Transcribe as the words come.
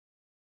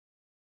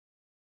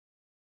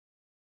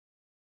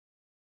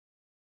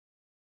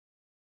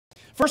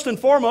First and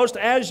foremost,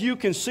 as you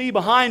can see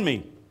behind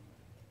me,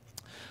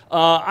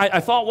 I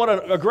thought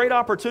what a great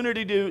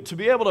opportunity to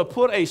be able to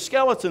put a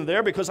skeleton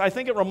there, because I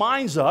think it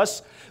reminds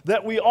us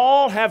that we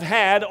all have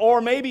had,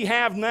 or maybe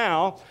have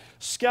now,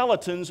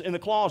 skeletons in the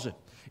closet.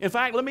 In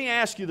fact, let me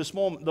ask you this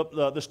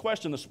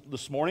question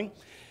this morning.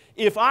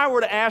 If I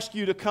were to ask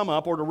you to come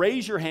up or to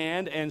raise your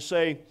hand and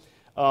say,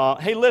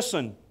 hey,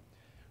 listen,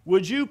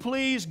 would you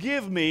please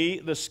give me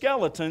the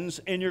skeletons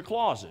in your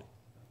closet?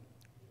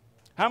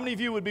 How many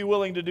of you would be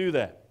willing to do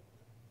that?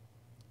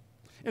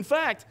 In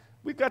fact,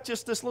 we've got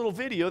just this little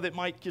video that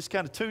might just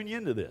kind of tune you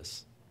into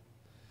this.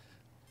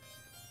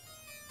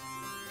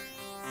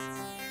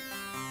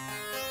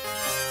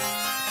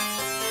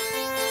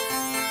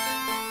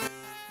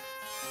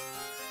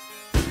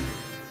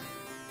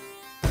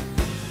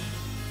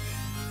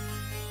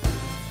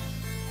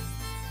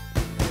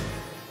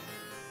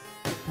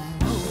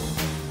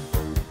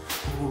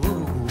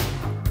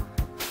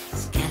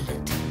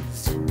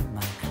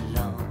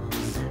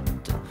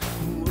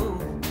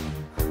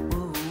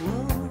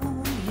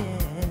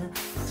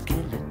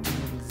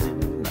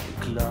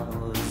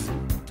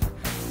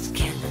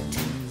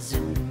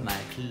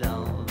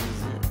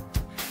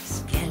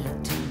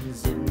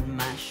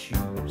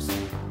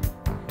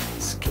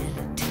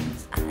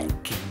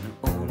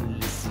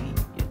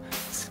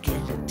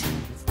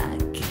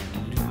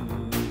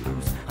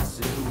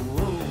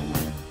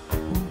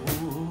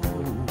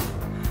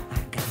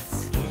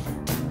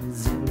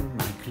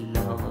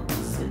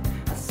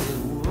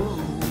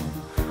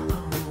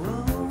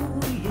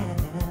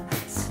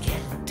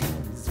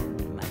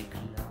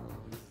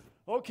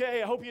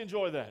 Okay, I hope you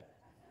enjoy that.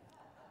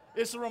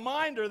 It's a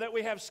reminder that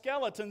we have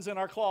skeletons in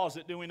our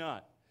closet, do we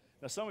not?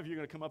 Now, some of you are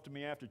going to come up to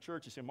me after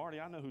church and say, Marty,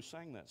 I know who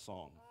sang that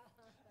song.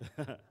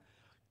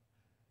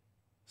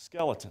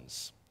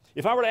 Skeletons.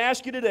 If I were to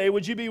ask you today,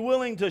 would you be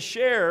willing to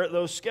share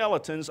those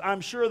skeletons?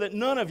 I'm sure that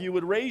none of you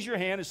would raise your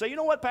hand and say, you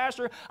know what,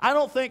 Pastor, I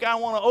don't think I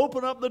want to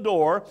open up the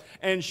door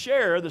and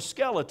share the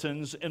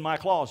skeletons in my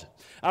closet.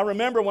 I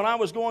remember when I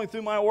was going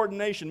through my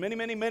ordination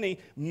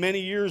many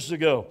years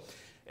ago.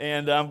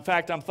 And in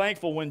fact, I'm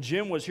thankful when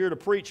Jim was here to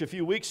preach a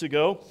few weeks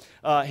ago,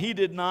 he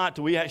did not,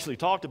 we actually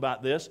talked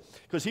about this,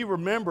 because he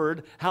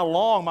remembered how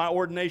long my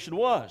ordination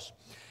was.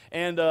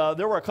 And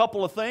there were a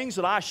couple of things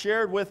that I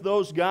shared with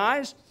those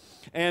guys,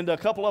 and a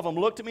couple of them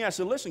looked at me. I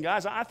said, listen,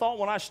 guys, I thought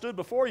when I stood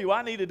before you,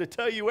 I needed to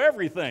tell you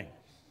everything.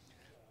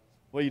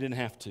 Well, you didn't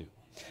have to.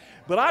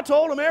 But I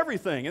told them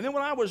everything. And then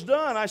when I was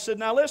done, I said,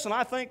 now listen,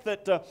 I think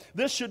that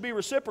this should be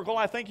reciprocal.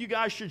 I think you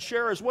guys should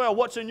share as well.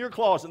 What's in your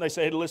closet? And they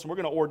say, hey, listen, we're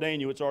going to ordain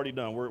you. It's already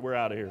done. We're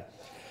out of here.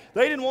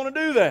 They didn't want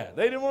to do that.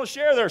 They didn't want to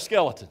share their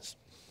skeletons.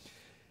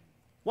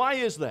 Why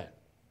is that?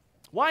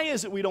 Why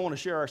is it we don't want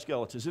to share our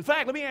skeletons? In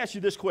fact, let me ask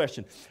you this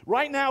question.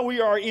 Right now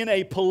we are in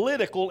a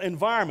political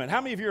environment.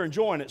 How many of you are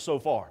enjoying it so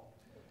far?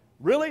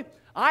 Really?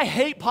 I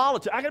hate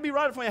politics. I got to be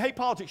right up front. I hate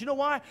politics. You know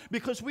why?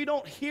 Because we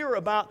don't hear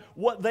about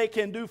what they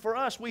can do for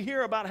us. We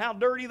hear about how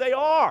dirty they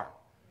are.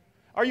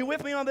 Are you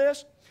with me on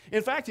this?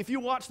 In fact, if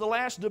you watch the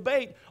last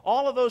debate,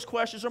 all of those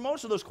questions, or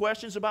most of those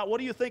questions about what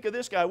do you think of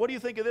this guy? What do you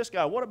think of this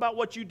guy? What about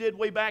what you did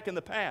way back in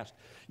the past?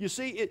 You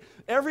see,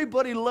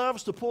 everybody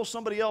loves to pull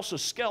somebody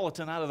else's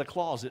skeleton out of the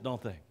closet,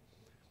 don't they?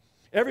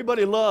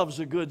 Everybody loves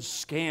a good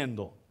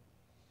scandal.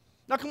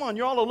 Now, come on,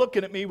 you all are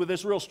looking at me with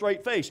this real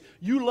straight face.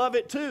 You love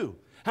it too.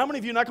 How many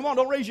of you, now come on,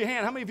 don't raise your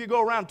hand. How many of you go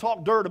around and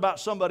talk dirt about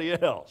somebody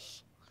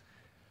else?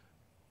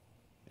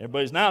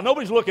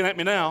 Nobody's looking at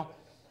me now.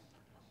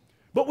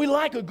 But we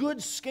like a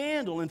good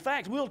scandal. In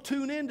fact, we'll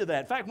tune into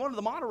that. In fact, one of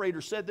the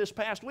moderators said this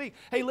past week,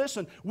 hey,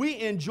 listen, we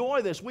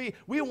enjoy this. We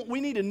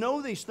need to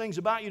know these things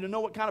about you to know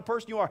what kind of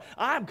person you are.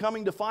 I'm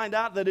coming to find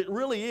out that it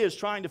really is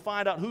trying to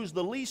find out who's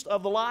the least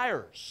of the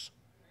liars.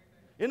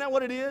 Isn't that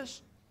what it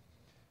is?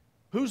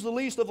 Who's the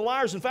least of the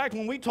liars? In fact,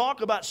 when we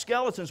talk about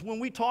skeletons, when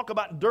we talk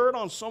about dirt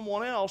on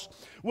someone else,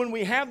 when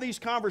we have these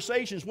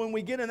conversations, when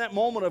we get in that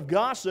moment of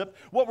gossip,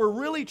 what we're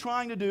really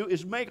trying to do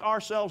is make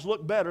ourselves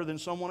look better than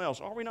someone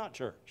else. Are we not,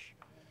 church?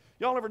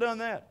 Y'all ever done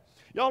that?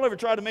 Y'all ever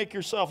tried to make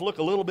yourself look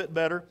a little bit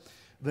better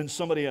than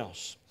somebody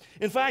else?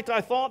 In fact, I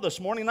thought this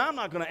morning, and I'm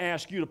not going to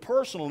ask you to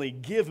personally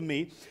give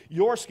me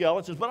your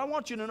skeletons, but I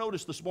want you to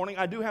notice this morning,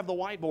 I do have the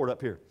whiteboard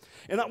up here.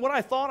 And what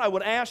I thought I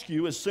would ask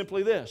you is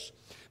simply this.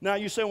 Now,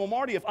 you say, well,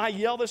 Marty, if I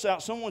yell this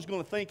out, someone's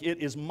going to think it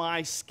is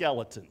my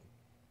skeleton.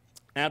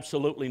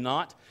 Absolutely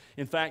not.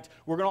 In fact,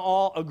 we're going to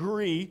all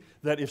agree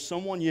that if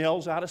someone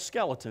yells out a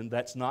skeleton,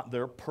 that's not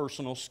their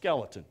personal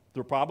skeleton.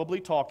 They're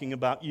probably talking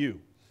about you.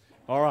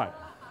 All right.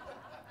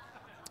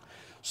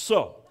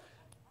 So,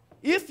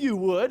 if you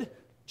would,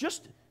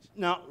 just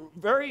now,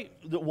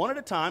 one at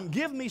a time,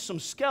 give me some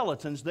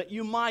skeletons that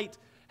you might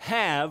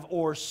have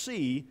or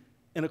see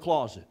in a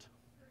closet.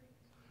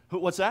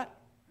 What's that?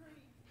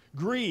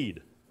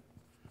 Greed.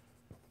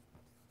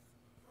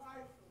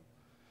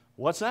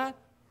 What's that?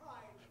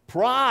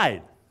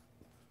 Pride.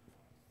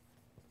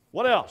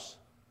 What else?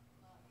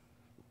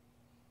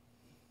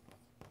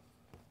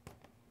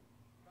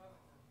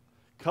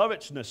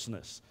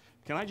 Covetousness.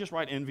 Can I just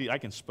write envy? I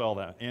can spell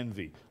that.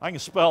 Envy. I can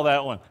spell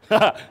that one.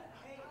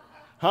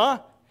 Huh?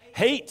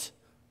 Hate.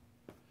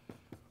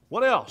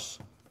 What else?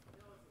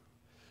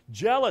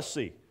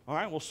 Jealousy. All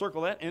right, we'll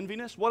circle that.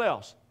 Enviness. What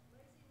else?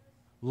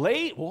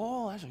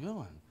 Whoa, that's a good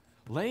one.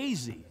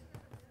 Lazy.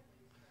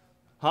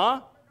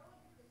 Huh?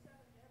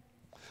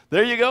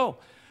 There you go.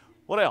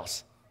 What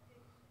else?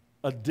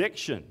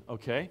 Addiction.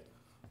 Okay.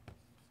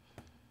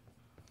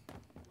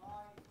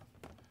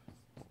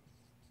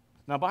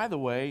 Now, by the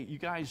way, you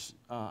guys,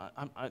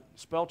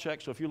 spell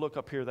check, so if you look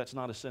up here, that's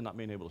not a sin, not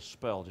being able to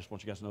spell. Just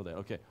want you guys to know that.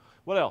 Okay.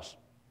 What else?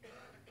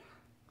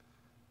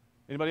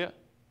 Anybody else?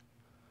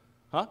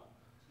 Huh?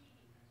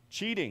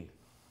 Cheating.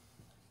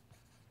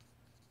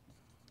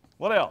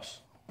 What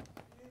else?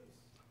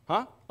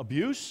 Huh?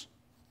 Abuse?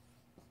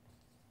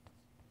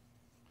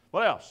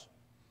 What else?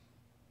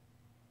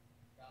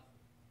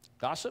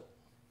 Gossip?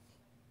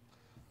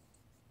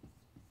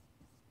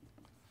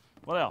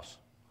 What else?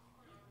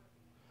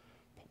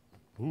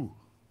 Ooh.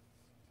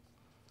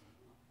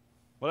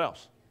 What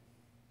else?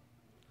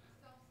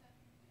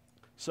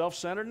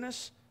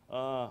 Self-centeredness.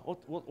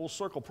 We'll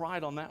circle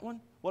pride on that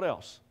one. What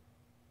else?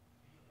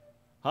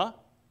 Huh?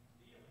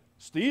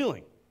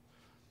 Stealing.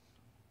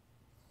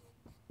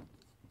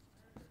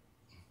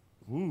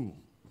 Ooh.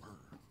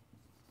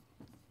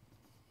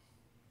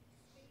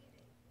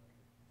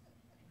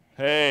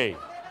 Hey.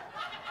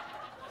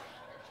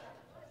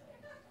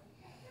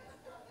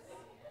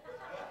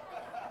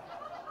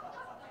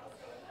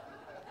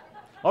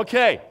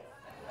 Okay.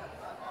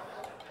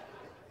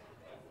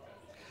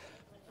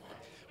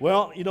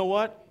 Well, you know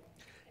what?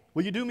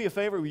 Will you do me a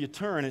favor? Will you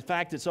turn? In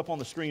fact, it's up on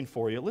the screen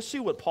for you. Let's see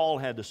what Paul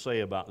had to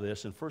say about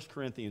this in 1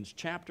 Corinthians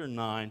chapter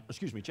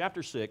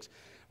 6,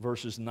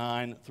 verses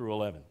 9 through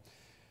 11.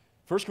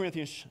 1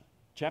 Corinthians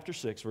chapter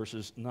 6,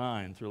 verses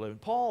 9 through 11.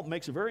 Paul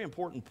makes a very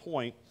important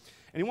point,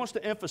 and he wants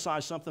to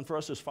emphasize something for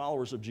us as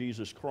followers of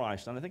Jesus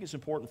Christ. And I think it's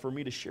important for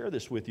me to share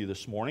this with you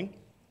this morning.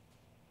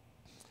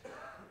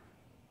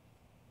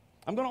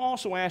 I'm going to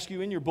also ask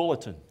you in your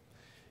bulletin.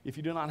 If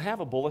you do not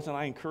have a bulletin,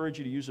 I encourage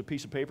you to use a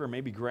piece of paper,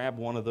 maybe grab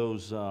one of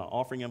those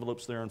offering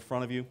envelopes there in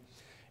front of you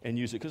and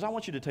use it, because I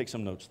want you to take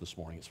some notes this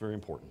morning. It's very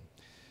important.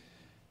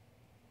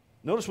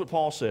 Notice what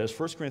Paul says,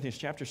 1 Corinthians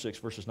chapter 6,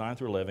 verses 9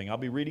 through 11. I'll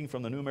be reading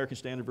from the New American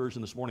Standard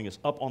Version this morning. It's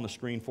up on the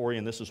screen for you,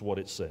 and this is what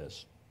it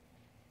says.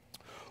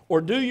 Or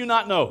do you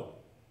not know?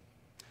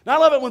 Now, I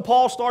love it when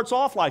Paul starts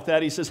off like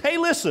that. He says, hey,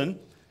 listen,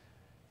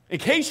 in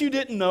case you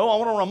didn't know, I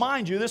want to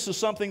remind you this is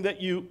something that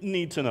you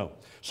need to know.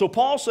 So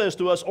Paul says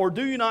to us, or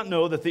do you not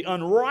know that the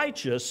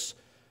unrighteous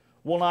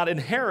will not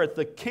inherit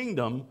the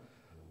kingdom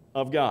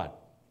of God?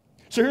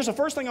 So here's the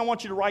first thing I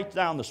want you to write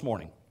down this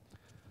morning.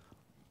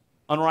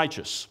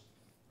 Unrighteous.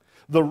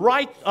 The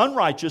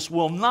unrighteous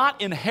will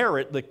not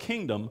inherit the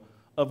kingdom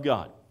of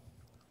God.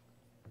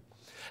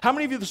 How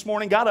many of you this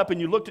morning got up and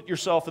you looked at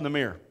yourself in the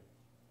mirror?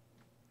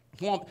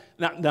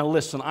 Now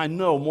listen, I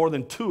know more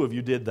than 2 of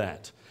you did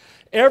that.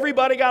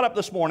 Everybody got up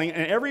this morning,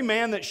 and every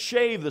man that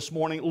shaved this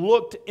morning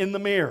looked in the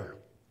mirror.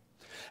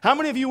 How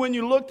many of you, when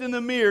you looked in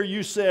the mirror,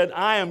 you said,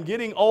 I am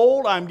getting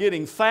old, I'm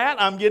getting fat,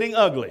 I'm getting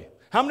ugly?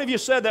 How many of you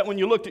said that when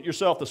you looked at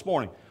yourself this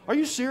morning? Are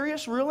you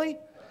serious, really?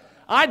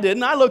 I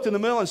didn't. I looked in the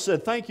mirror and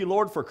said, thank you,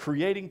 Lord, for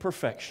creating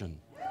perfection.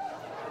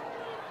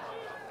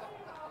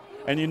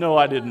 And you know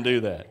I didn't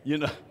do that. You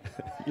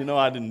know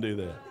I didn't do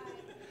that.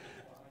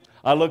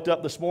 I looked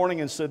up this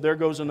morning and said, there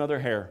goes another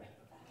hair.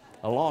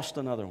 I lost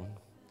another one.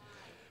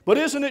 But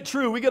isn't it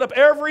true? We get up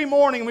every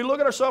morning and we look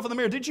at ourselves in the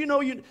mirror. Did you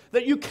know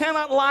that you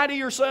cannot lie to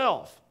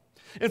yourself?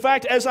 In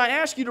fact, as I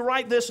ask you to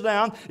write this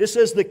down, it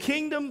says the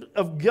kingdom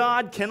of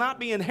God cannot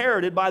be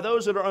inherited by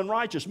those that are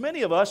unrighteous.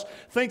 Many of us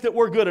think that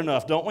we're good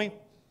enough, don't we?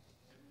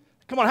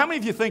 Come on, how many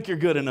of you think you're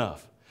good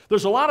enough?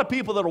 There's a lot of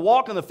people that are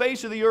walking the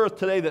face of the earth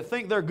today that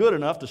think they're good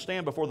enough to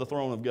stand before the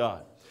throne of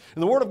God.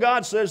 And the Word of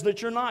God says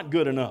that you're not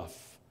good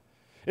enough.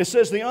 It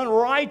says the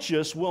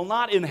unrighteous will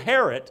not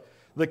inherit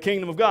the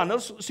kingdom of God. Now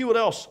let's see what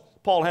else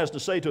Paul has to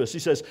say to us. He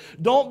says,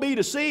 don't be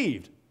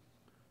deceived.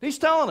 He's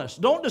telling us,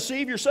 don't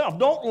deceive yourself.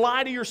 Don't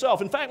lie to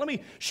yourself. In fact, let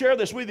me share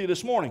this with you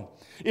this morning.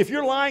 If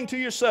you're lying to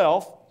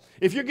yourself,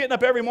 if you're getting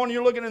up every morning,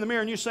 you're looking in the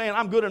mirror and you're saying,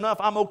 I'm good enough,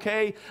 I'm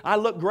okay, I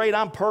look great,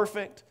 I'm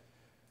perfect.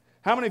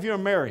 How many of you are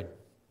married?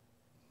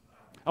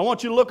 I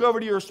want you to look over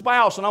to your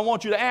spouse and I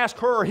want you to ask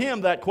her or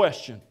him that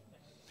question.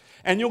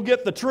 And you'll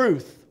get the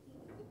truth.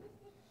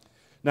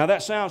 Now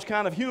that sounds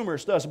kind of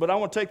humorous, doesn't it? But I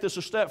want to take this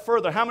a step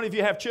further. How many of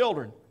you have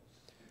children?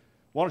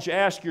 Why don't you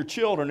ask your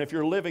children if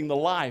you're living the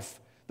life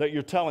that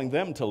you're telling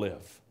them to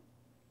live?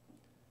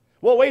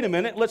 Well, wait a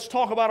minute. Let's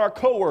talk about our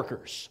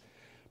coworkers.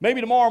 Maybe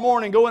tomorrow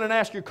morning go in and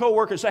ask your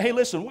coworker and say, hey,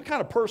 listen, what kind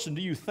of person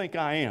do you think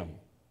I am?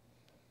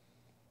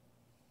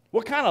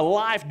 What kind of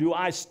life do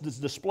I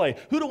display?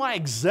 Who do I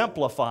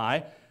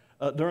exemplify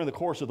during the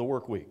course of the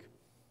work week?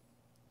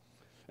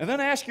 And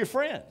then ask your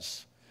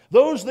friends,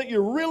 those that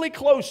you're really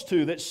close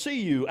to that see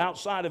you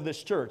outside of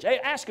this church. Hey,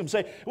 ask them,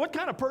 say, what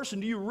kind of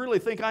person do you really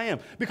think I am?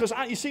 Because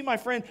you see, my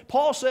friend,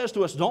 Paul says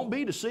to us, don't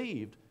be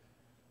deceived.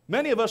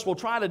 Many of us will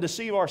try to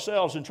deceive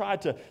ourselves and try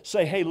to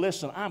say, hey,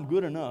 listen, I'm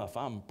good enough.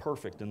 I'm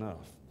perfect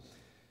enough.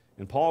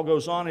 And Paul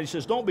goes on and he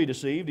says, don't be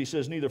deceived. He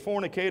says, neither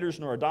fornicators,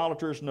 nor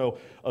idolaters, nor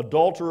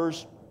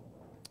adulterers,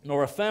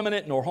 nor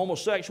effeminate, nor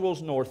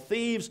homosexuals, nor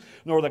thieves,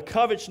 nor the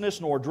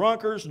covetous, nor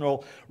drunkards,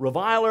 nor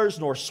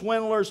revilers, nor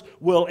swindlers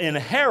will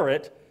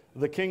inherit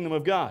the kingdom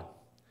of God.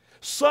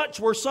 Such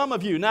were some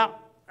of you. Now,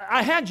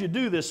 I had you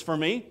do this for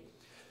me.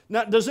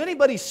 Now, does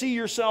anybody see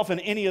yourself in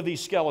any of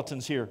these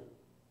skeletons here?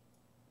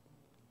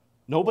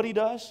 Nobody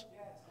does?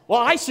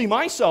 Well, I see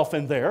myself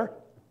in there.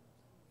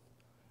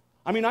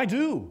 I mean, I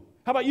do.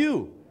 How about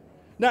you?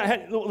 Now,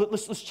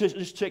 let's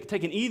just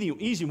take an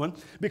easy one,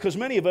 because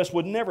many of us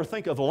would never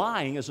think of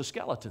lying as a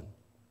skeleton.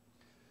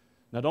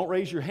 Now, don't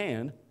raise your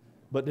hand,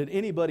 but did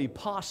anybody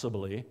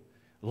possibly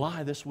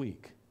lie this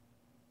week?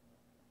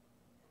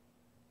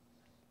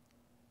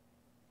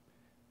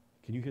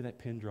 Can you hear that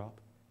pin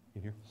drop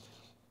in here?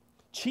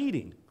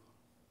 Cheating.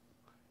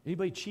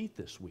 Anybody cheat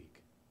this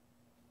week?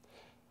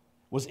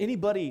 Was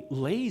anybody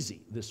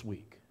lazy this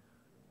week?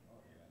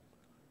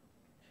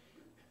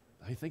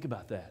 Hey, think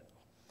about that.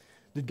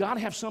 Did God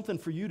have something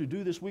for you to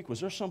do this week?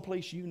 Was there some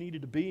place you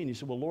needed to be? And you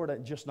said, well, Lord,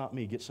 that's just not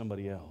me. Get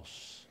somebody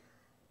else.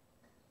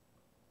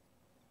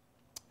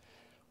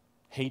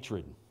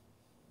 Hatred.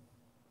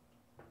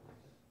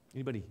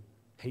 Anybody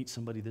hate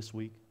somebody this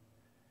week?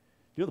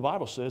 You know, the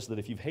Bible says that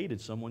if you've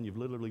hated someone, you've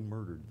literally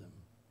murdered them.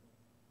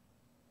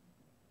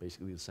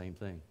 Basically the same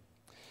thing.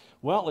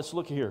 Well, let's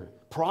look here.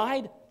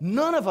 Pride.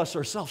 None of us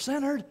are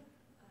self-centered.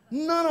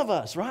 None of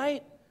us,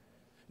 right?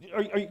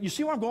 You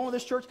see where I'm going with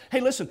this, church? Hey,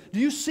 listen, do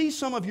you see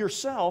some of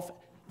yourself,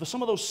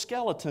 some of those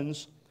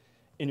skeletons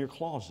in your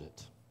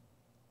closet?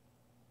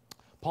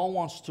 Paul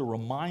wants to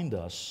remind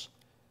us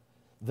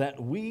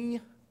that we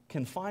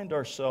can find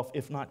ourselves,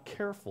 if not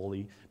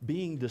carefully,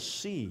 being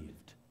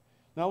deceived.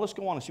 Now, let's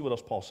go on and see what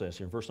else Paul says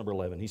here in verse number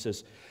 11. He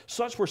says,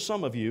 such were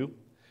some of you,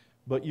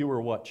 but you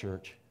were what,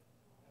 church?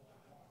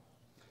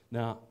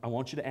 Now, I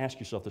want you to ask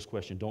yourself this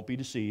question. Don't be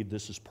deceived.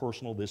 This is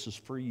personal. This is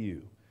for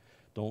you.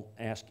 Don't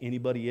ask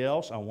anybody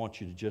else. I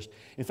want you to just,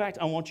 in fact,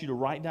 I want you to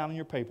write down in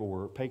your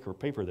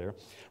paper there,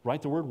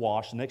 write the word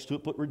washed. Next to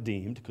it, put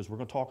redeemed, because we're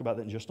going to talk about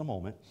that in just a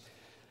moment.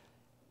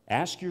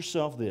 Ask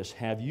yourself this.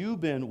 Have you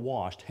been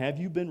washed? Have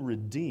you been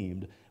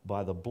redeemed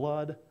by the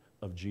blood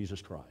of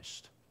Jesus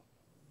Christ?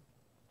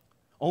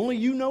 Only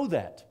you know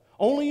that.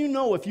 Only you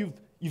know if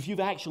you've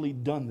actually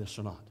done this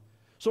or not.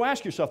 So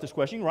ask yourself this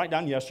question. You can write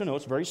down yes or no.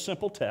 It's a very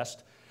simple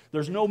test.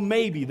 There's no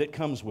maybe that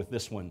comes with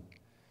this one.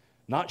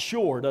 Not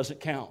sure doesn't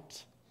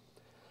count.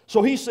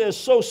 So he says,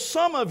 so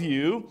some of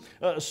you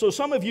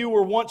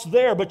were once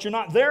there, but you're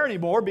not there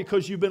anymore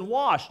because you've been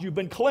washed, you've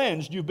been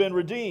cleansed, you've been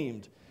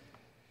redeemed.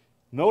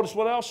 Notice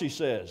what else he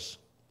says.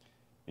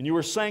 And you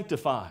were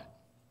sanctified.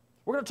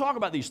 We're going to talk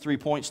about these 3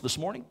 points this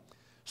morning.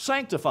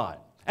 Sanctified.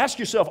 Ask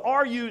yourself,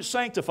 are you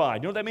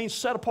sanctified? You know what that means?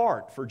 Set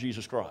apart for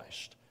Jesus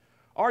Christ.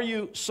 Are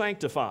you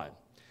sanctified?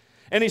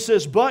 And he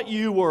says, but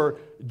you were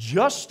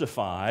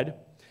justified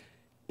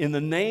in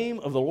the name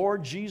of the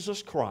Lord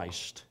Jesus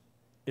Christ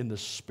in the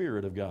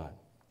Spirit of God.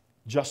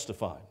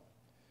 Justified.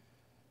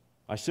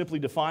 I simply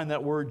define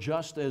that word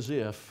just as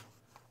if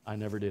I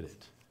never did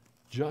it.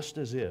 Just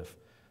as if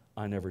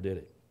I never did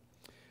it.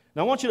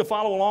 Now I want you to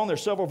follow along.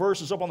 There's several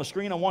verses up on the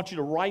screen. I want you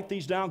to write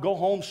these down. Go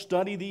home,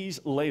 study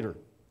these later.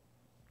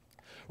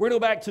 We're going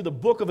to go back to the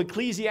book of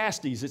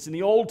Ecclesiastes. It's in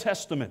the Old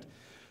Testament.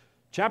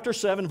 Chapter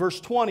 7,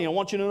 verse 20. I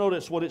want you to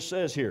notice what it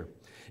says here.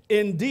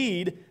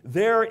 Indeed,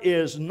 there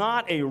is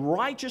not a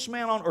righteous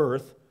man on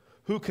earth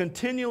who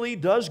continually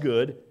does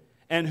good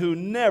and who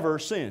never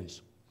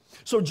sins.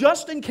 So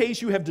just in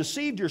case you have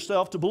deceived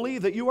yourself to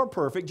believe that you are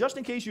perfect, just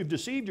in case you've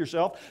deceived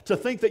yourself to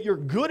think that you're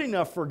good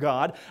enough for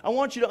God, I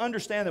want you to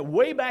understand that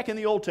way back in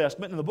the Old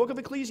Testament, in the book of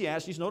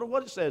Ecclesiastes, notice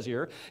what it says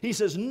here. He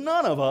says,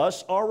 none of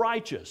us are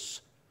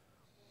righteous.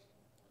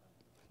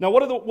 Now,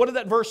 what did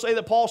that verse say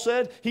that Paul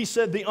said? He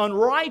said, the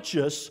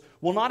unrighteous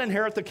will not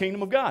inherit the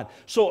kingdom of God.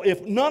 So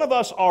if none of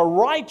us are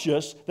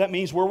righteous, that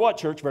means we're what,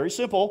 church? Very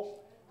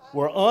simple.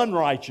 We're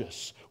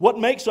unrighteous. What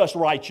makes us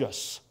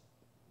righteous?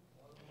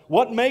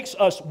 What makes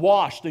us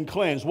washed and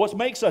cleansed? What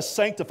makes us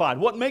sanctified?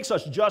 What makes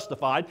us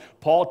justified?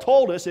 Paul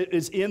told us it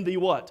is in the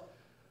what?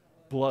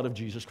 Blood of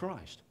Jesus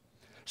Christ.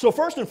 So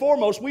first and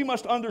foremost, we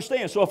must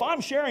understand. So if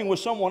I'm sharing with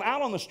someone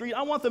out on the street,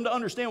 I want them to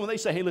understand when they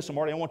say, hey, listen,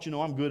 Marty, I want you to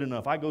know I'm good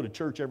enough. I go to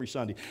church every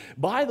Sunday.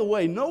 By the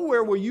way,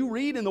 nowhere will you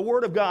read in the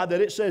Word of God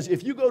that it says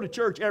if you go to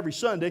church every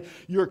Sunday,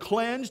 you're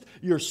cleansed,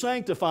 you're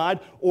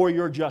sanctified, or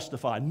you're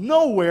justified.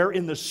 Nowhere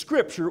in the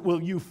Scripture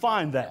will you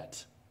find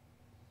that.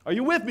 Are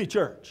you with me,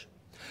 church?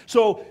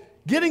 So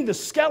getting the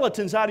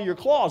skeletons out of your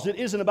closet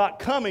isn't about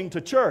coming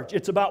to church.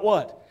 It's about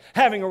what?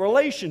 Having a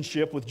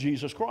relationship with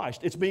Jesus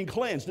Christ. It's being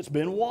cleansed. It's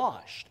been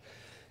washed.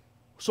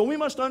 So we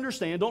must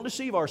understand, don't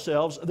deceive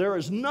ourselves, there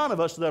is none of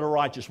us that are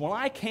righteous. When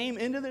I came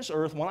into this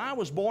earth, when I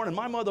was born, and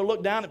my mother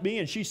looked down at me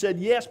and she said,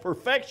 yes,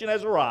 perfection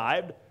has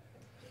arrived.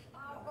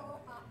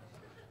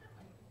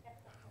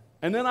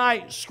 And then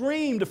I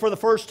screamed for the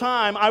first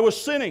time, I was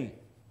sinning.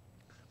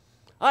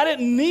 I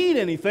didn't need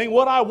anything.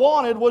 What I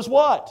wanted was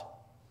what?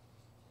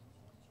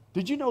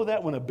 Did you know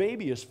that when a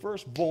baby is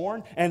first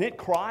born and it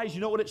cries,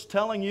 you know what it's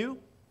telling you?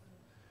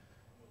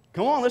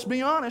 Come on, let's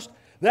be honest.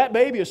 That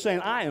baby is saying,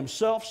 I am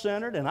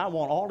self-centered and I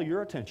want all of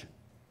your attention.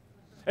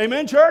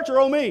 Amen, church, or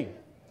oh me?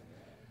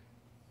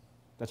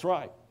 That's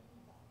right.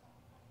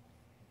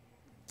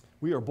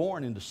 We are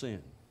born into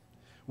sin.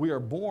 We are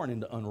born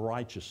into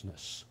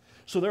unrighteousness.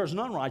 So there is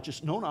none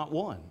righteous, no, not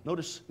one.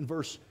 Notice in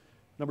verse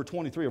number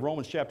 23 of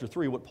Romans chapter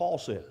 3 what Paul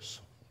says.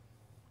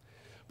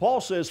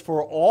 Paul says,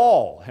 for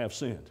all have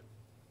sinned.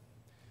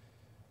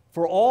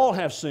 For all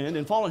have sinned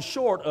and fallen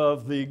short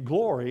of the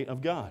glory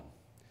of God.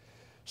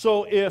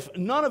 So if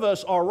none of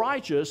us are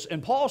righteous,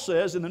 and Paul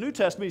says in the New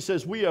Testament, he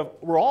says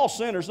we're all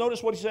sinners.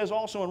 Notice what he says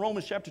also in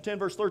Romans chapter 10,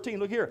 verse 13.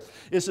 Look here.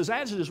 It says,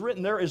 as it is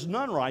written, there is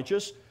none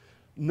righteous,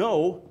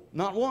 no,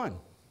 not one.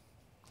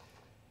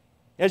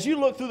 As you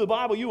look through the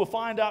Bible, you will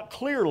find out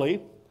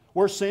clearly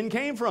where sin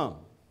came from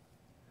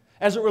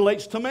as it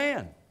relates to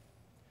man.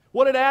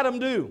 What did Adam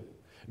do?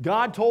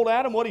 God told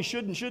Adam what he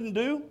should and shouldn't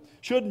do,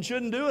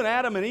 and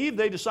Adam and Eve,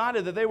 they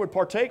decided that they would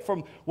partake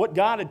from what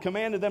God had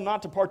commanded them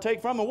not to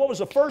partake from. And what was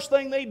the first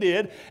thing they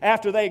did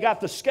after they got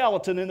the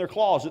skeleton in their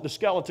closet, the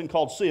skeleton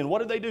called sin? What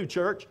did they do,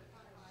 church?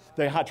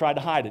 They tried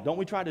to hide it. Don't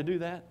we try to do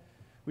that?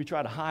 We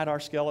try to hide our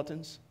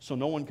skeletons so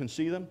no one can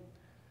see them.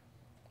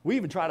 We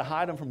even try to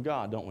hide them from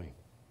God, don't we?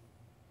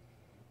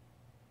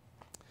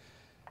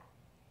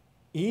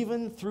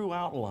 Even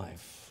throughout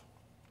life,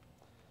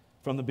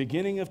 from the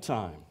beginning of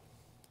time,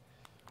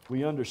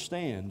 we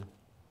understand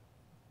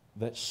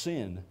that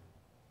sin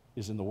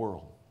is in the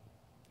world.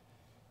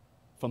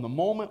 From the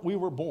moment we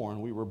were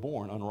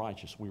born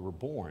unrighteous. We were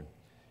born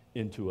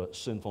into a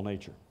sinful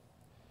nature.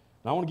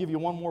 Now I want to give you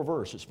one more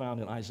verse. It's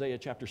found in Isaiah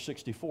chapter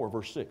 64,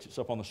 verse 6. It's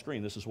up on the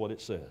screen. This is what it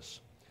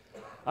says.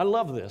 I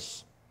love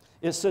this.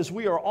 It says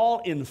we are all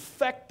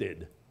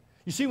infected.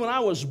 You see, when I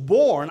was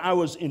born, I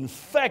was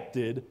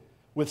infected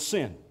with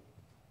sin.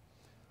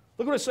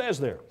 Look what it says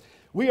there.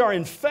 We are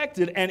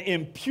infected and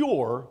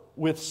impure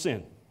with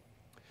sin.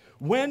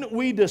 When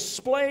we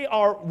display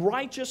our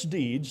righteous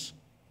deeds,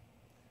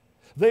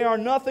 they are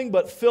nothing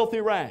but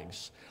filthy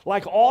rags.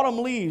 Like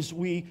autumn leaves,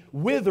 we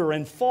wither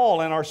and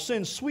fall, and our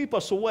sins sweep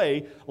us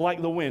away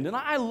like the wind. And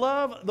I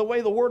love the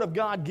way the Word of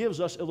God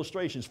gives us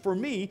illustrations. For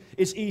me,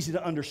 it's easy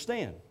to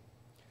understand.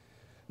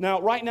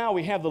 Now, right now,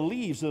 we have the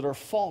leaves that are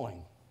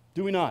falling.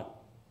 Do we not?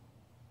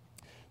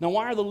 Now,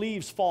 why are the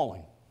leaves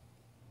falling?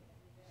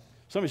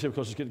 Somebody said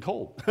because it's getting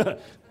cold.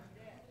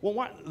 Well,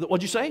 why?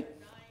 What'd you say?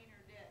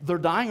 They're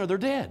dying or they're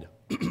dead.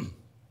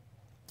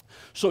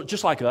 So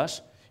just like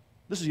us,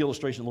 this is the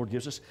illustration the Lord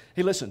gives us.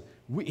 Hey, listen,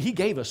 He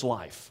gave us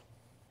life.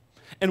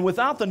 And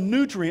without the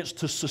nutrients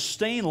to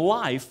sustain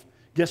life,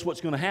 guess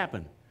what's going to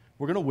happen?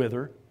 We're going to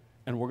wither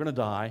and we're going to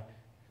die.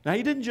 Now,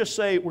 He didn't just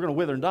say we're going to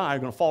wither and die,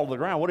 we're going to fall to the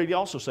ground. What did He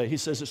also say? He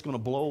says it's going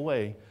to blow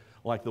away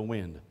like the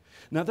wind.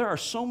 Now, there are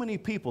so many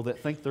people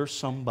that think they're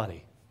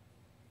somebody.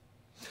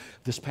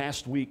 This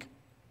past week,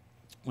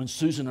 when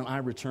Susan and I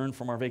returned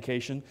from our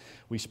vacation,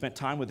 we spent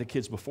time with the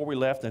kids before we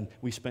left, and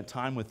we spent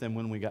time with them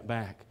when we got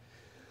back.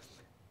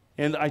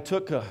 And I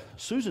took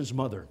Susan's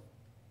mother.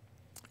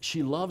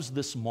 She loves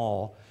this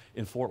mall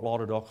in Fort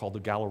Lauderdale called the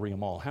Galleria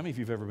Mall. How many of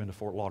you have ever been to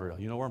Fort Lauderdale?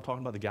 You know where I'm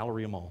talking about, the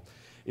Galleria Mall.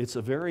 It's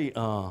a very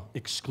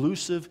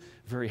exclusive,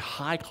 very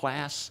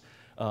high-class,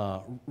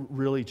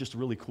 really just a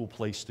really cool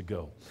place to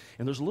go.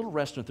 And there's a little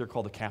restaurant there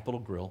called the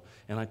Capitol Grill,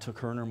 and I took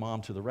her and her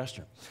mom to the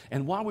restaurant.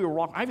 And while we were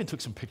walking, I even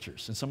took some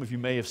pictures, and some of you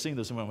may have seen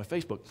this on my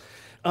Facebook.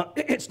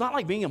 It's not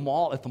like being at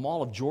the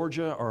Mall of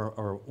Georgia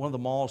or one of the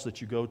malls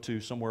that you go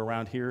to somewhere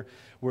around here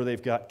where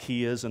they've got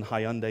Kias and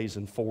Hyundais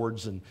and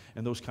Fords and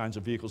those kinds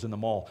of vehicles in the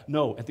mall.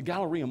 No, at the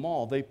Galleria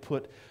Mall, they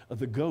put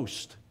the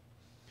Ghost.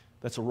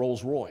 That's a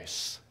Rolls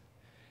Royce.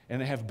 And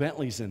they have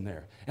Bentleys in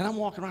there. And I'm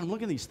walking around, I'm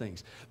looking at these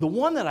things. The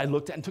one that I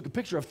looked at and took a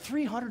picture of,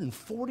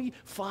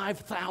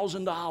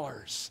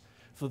 $345,000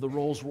 for the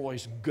Rolls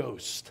Royce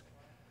Ghost.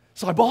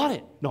 So I bought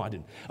it. No, I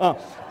didn't.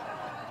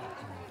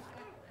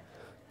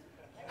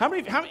 How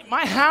many,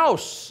 my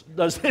house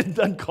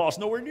doesn't cost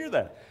nowhere near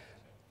that.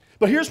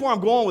 But here's where I'm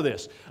going with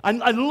this.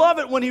 I love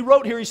it when he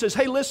wrote here, he says,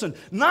 hey, listen,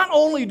 not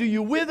only do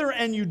you wither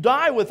and you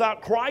die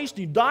without Christ,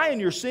 you die in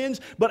your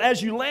sins, but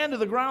as you land to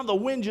the ground, the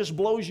wind just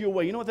blows you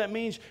away. You know what that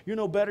means? You're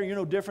no better, you're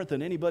no different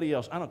than anybody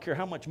else. I don't care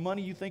how much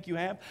money you think you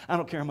have. I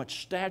don't care how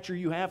much stature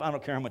you have. I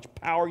don't care how much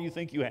power you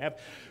think you have.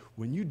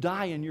 When you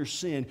die in your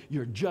sin,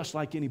 you're just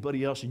like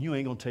anybody else, and you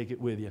ain't going to take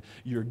it with you.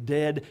 You're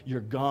dead,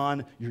 you're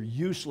gone, you're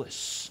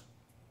useless.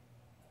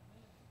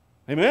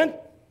 Amen?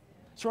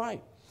 That's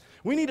right.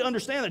 We need to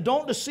understand that.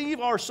 Don't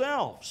deceive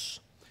ourselves.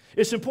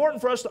 It's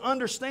important for us to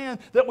understand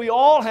that we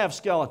all have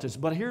skeletons.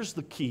 But here's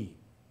the key.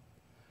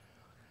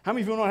 How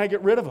many of you know how to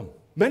get rid of them?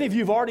 Many of you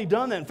have already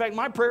done that. In fact,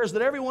 my prayer is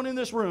that everyone in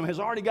this room has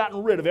already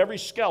gotten rid of every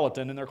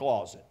skeleton in their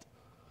closet.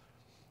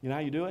 You know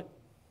how you do it?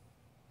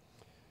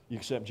 You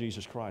accept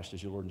Jesus Christ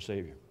as your Lord and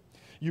Savior.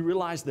 You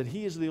realize that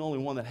He is the only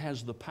one that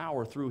has the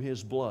power through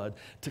His blood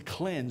to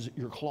cleanse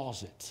your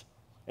closet.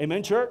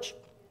 Amen, church?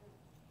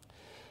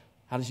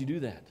 How does He do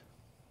that?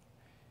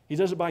 He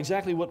does it by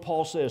exactly what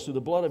Paul says. Through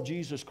the blood of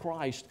Jesus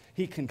Christ,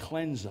 He can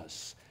cleanse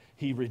us.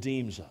 He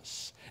redeems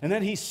us. And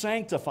then He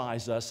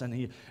sanctifies us,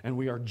 and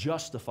we are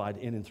justified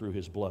in and through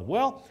His blood.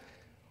 Well,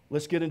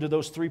 let's get into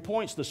those 3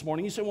 points this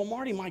morning. You say, well,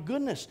 Marty, my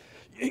goodness,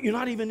 you're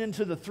not even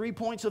into the 3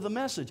 points of the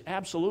message.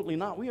 Absolutely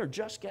not. We are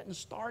just getting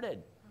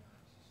started.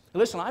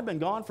 Listen, I've been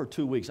gone for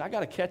 2 weeks. I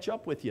got to catch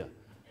up with you.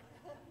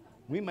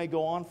 We may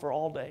go on for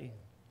all day.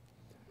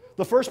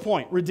 The first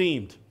point,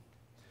 redeemed.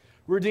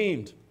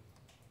 Redeemed.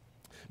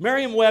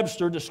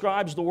 Merriam-Webster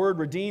describes the word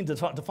redeemed,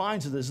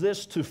 defines it as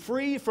this: to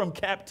free from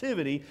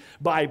captivity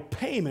by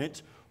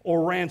payment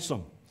or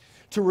ransom,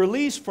 to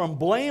release from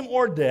blame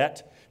or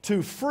debt,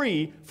 to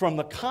free from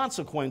the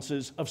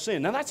consequences of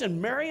sin. Now that's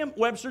in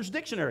Merriam-Webster's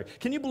dictionary.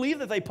 Can you believe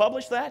that they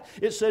published that?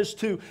 It says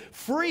to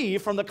free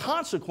from the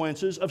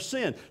consequences of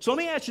sin. So let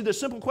me ask you this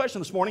simple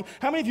question this morning.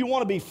 How many of you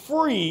want to be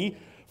free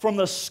from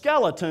the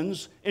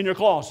skeletons in your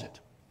closet?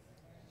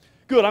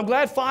 Good, I'm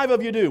glad 5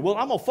 of you do. Well,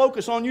 I'm going to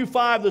focus on you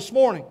 5 this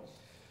morning.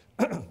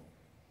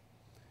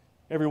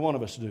 Every one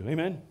of us do.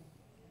 Amen?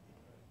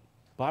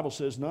 The Bible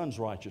says none's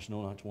righteous,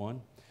 no, not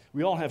one.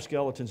 We all have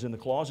skeletons in the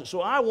closet,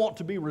 so I want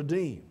to be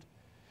redeemed.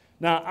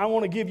 Now, I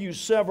want to give you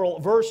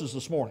several verses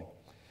this morning.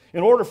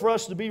 In order for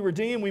us to be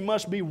redeemed, we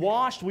must be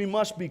washed, we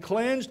must be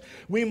cleansed,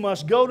 we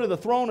must go to the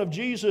throne of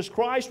Jesus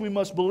Christ, we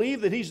must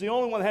believe that He's the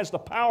only one that has the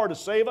power to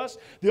save us,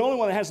 the only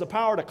one that has the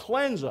power to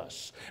cleanse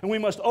us. And we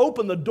must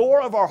open the door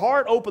of our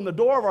heart, open the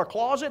door of our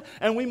closet,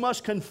 and we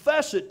must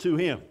confess it to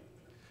Him.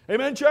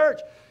 Amen, church?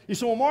 You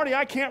say, well, Marty,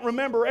 I can't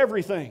remember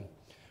everything.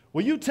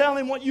 Well, you tell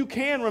Him what you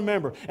can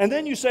remember. And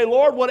then you say,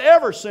 Lord,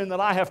 whatever sin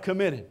that I have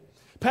committed,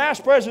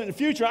 past, present, and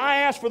future, I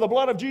ask for the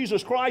blood of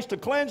Jesus Christ to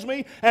cleanse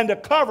me and to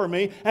cover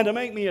me and to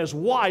make me as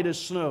white as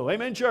snow.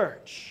 Amen,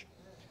 church?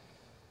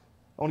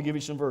 I want to give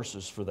you some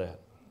verses for that.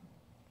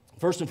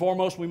 First and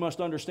foremost, we must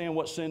understand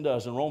what sin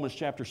does. In Romans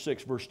chapter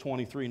 6, verse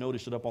 23,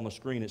 notice it up on the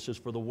screen. It says,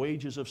 for the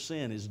wages of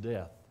sin is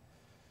death.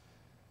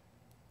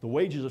 The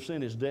wages of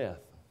sin is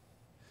death.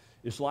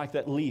 It's like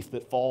that leaf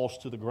that falls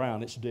to the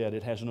ground. It's dead.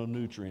 It has no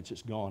nutrients.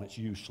 It's gone. It's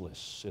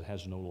useless. It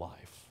has no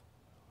life.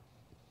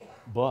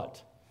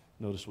 But,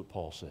 notice what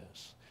Paul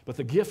says. But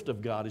the gift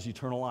of God is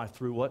eternal life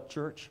through what,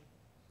 church?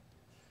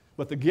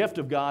 But the gift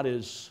of God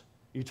is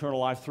eternal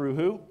life through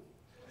who?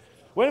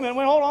 Wait a minute.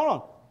 Wait, hold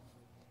on.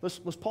 Let's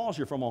pause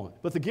here for a moment.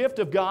 But the gift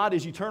of God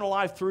is eternal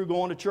life through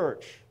going to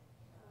church.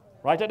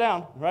 Write that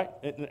down, right?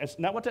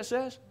 Isn't that what that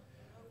says?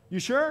 You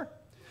sure?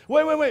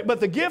 Wait. But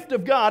the gift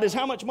of God is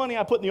how much money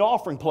I put in the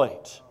offering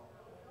plate.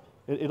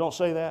 It don't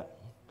say that.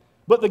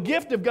 But the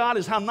gift of God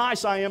is how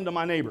nice I am to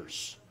my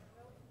neighbors.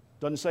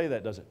 Doesn't say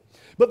that, does it?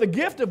 But the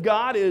gift of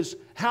God is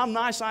how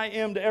nice I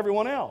am to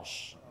everyone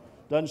else.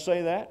 Doesn't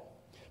say that.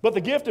 But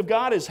the gift of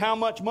God is how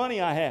much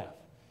money I have.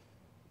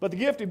 But the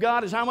gift of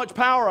God is how much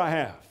power I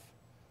have.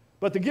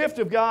 But the gift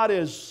of God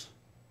is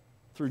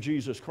through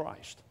Jesus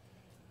Christ.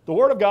 The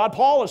Word of God,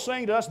 Paul is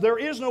saying to us, there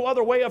is no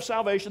other way of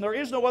salvation, there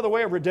is no other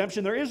way of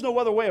redemption, there is no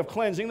other way of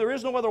cleansing, there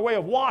is no other way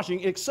of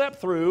washing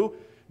except through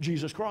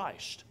Jesus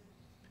Christ.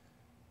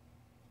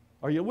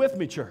 Are you with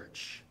me,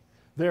 church?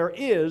 There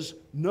is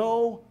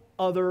no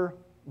other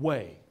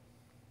way.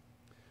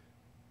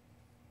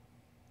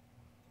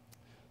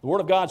 The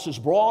Word of God says,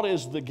 broad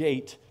is the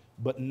gate,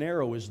 but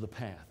narrow is the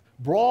path.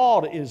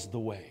 Broad is the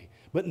way,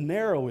 but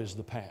narrow is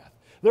the path.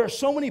 There are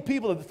so many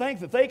people that think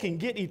that they can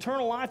get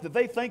eternal life, that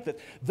they think that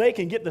they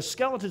can get the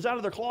skeletons out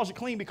of their closet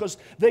clean because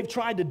they've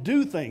tried to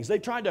do things.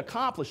 They've tried to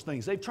accomplish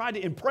things. They've tried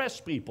to impress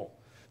people.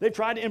 They've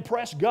tried to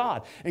impress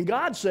God. And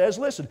God says,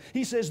 listen,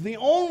 He says the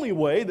only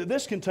way that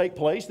this can take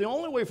place, the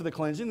only way for the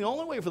cleansing, the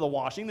only way for the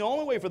washing, the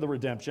only way for the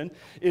redemption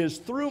is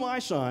through my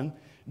Son,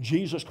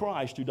 Jesus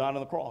Christ, who died on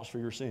the cross for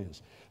your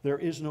sins. There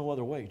is no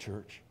other way,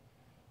 church.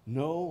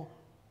 No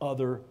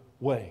other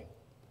way.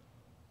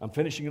 I'm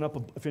finishing up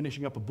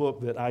a book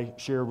that I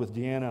shared with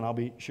Deanna, and I'll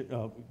be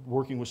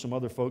working with some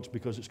other folks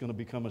because it's going to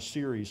become a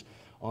series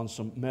on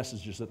some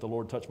messages that the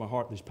Lord touched my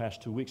heart these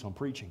past 2 weeks on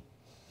preaching.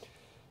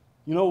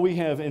 You know, we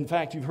have, in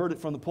fact, you've heard it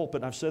from the pulpit,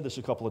 and I've said this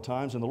a couple of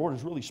times, and the Lord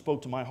has really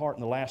spoke to my heart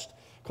in the last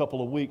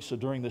couple of weeks. So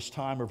during this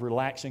time of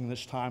relaxing,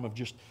 this time of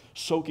just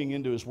soaking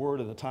into His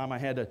Word, at the time I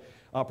had the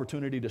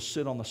opportunity to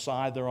sit on the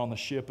side there on the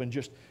ship and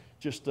just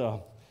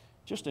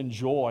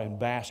enjoy and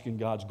bask in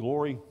God's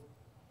glory.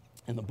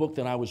 In the book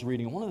that I was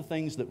reading, one of the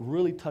things that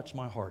really touched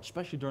my heart,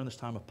 especially during this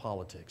time of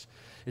politics,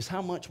 is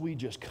how much we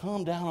just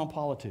come down on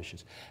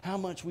politicians. How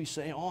much we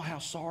say, oh, how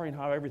sorry and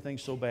how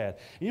everything's so bad.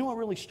 And you know what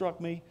really struck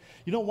me?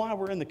 You know why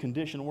we're in the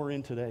condition we're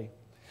in today?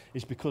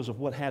 It's because of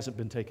what hasn't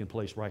been taking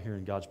place right here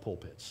in God's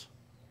pulpits.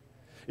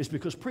 It's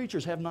because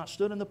preachers have not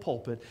stood in the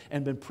pulpit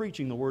and been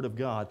preaching the Word of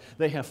God.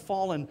 They have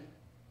fallen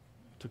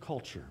to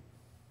culture.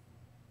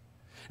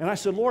 And I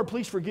said, Lord,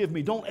 please forgive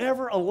me. Don't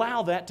ever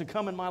allow that to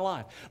come in my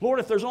life. Lord,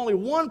 if there's only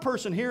one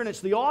person here and it's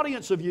the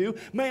audience of you,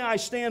 may I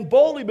stand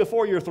boldly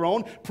before your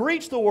throne,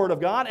 preach the Word of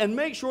God, and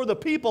make sure the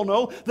people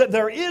know that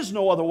there is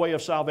no other way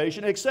of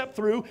salvation except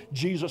through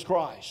Jesus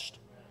Christ.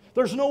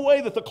 There's no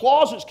way that the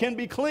closets can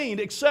be cleaned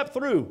except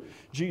through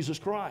Jesus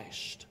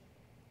Christ.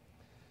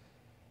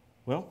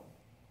 Well,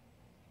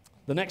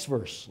 The next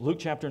verse, Luke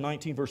chapter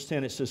 19, verse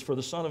 10, it says, "For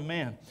the Son of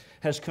Man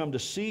has come to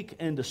seek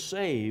and to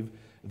save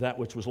that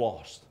which was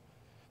lost."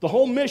 The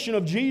whole mission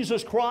of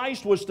Jesus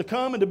Christ was to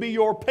come and to be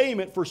your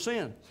payment for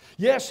sin.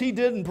 Yes, He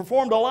did and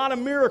performed a lot of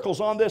miracles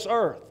on this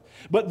earth,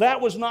 but that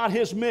was not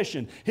His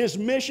mission. His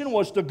mission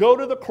was to go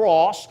to the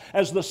cross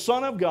as the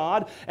Son of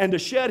God and to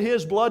shed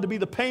His blood to be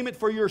the payment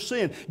for your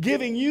sin,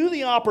 giving you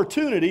the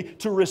opportunity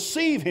to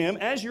receive Him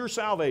as your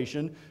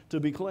salvation to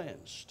be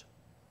cleansed.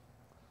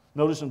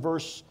 Notice in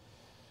verse,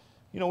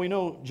 we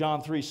know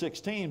John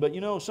 3:16, but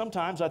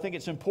sometimes I think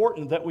it's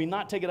important that we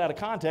not take it out of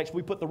context.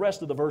 We put the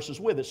rest of the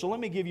verses with it. So let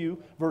me give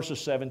you verses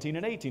 17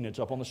 and 18. It's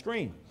up on the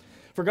screen.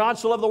 "For God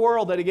so loved the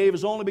world that He gave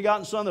His only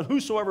begotten Son, that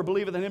whosoever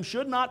believeth in Him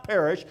should not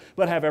perish,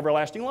 but have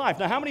everlasting life."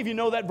 Now, how many of you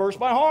know that verse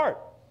by heart?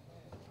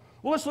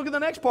 Well, let's look at the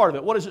next part of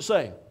it. What does it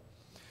say?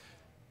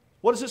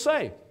 What does it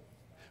say?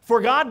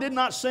 "For God did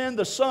not send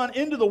the Son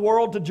into the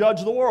world to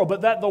judge the world,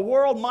 but that the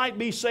world might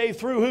be saved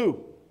through"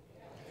 who?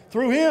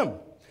 Through Him.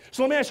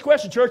 So let me ask you a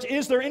question, church.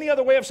 Is there any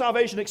other way of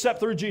salvation except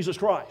through Jesus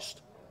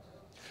Christ?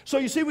 So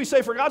you see, we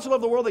say, "For God so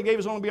loved the world, that He gave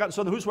His only begotten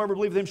Son, that whosoever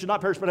believeth in Him should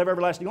not perish but have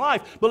everlasting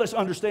life." But let's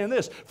understand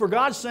this. "For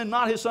God sent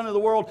not His Son into the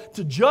world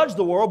to judge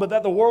the world, but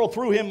that the world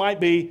through Him might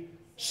be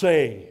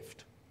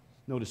saved."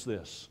 Notice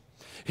this.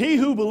 "He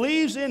who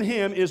believes in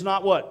Him is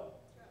not" what?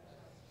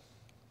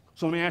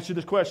 So let me ask you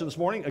this question this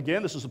morning.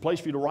 Again, this is a place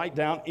for you to write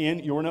down in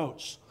your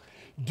notes.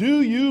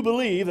 Do you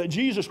believe that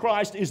Jesus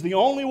Christ is the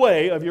only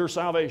way of your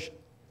salvation?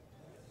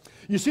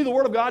 You see, the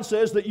Word of God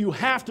says that you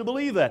have to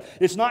believe that.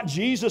 It's not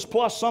Jesus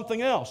plus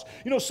something else.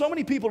 So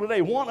many people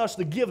today want us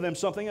to give them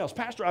something else.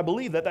 "Pastor, I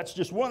believe that. That's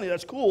just one thing.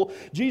 That's cool.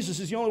 Jesus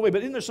is the only way.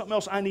 But isn't there something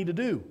else I need to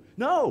do?"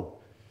 No.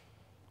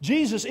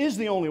 Jesus is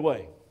the only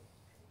way.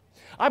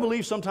 I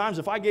believe sometimes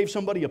if I gave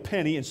somebody a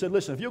penny and said,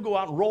 "Listen, if you'll go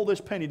out and roll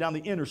this penny down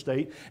the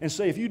interstate and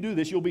say, if you do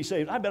this, you'll be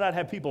saved," I bet I'd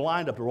have people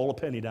lined up to roll a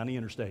penny down the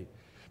interstate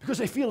because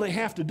they feel they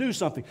have to do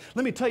something.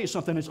 Let me tell you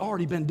something. It's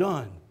already been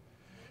done.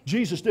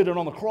 Jesus did it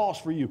on the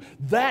cross for you.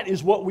 That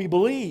is what we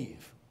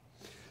believe.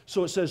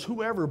 So it says,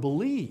 "Whoever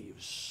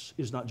believes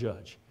is not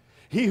judged."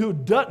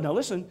 Now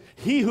listen,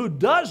 he who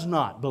does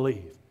not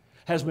believe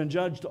has been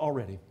judged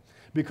already,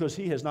 because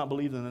he has not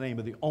believed in the name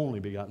of the only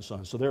begotten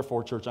Son. So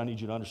therefore, church, I need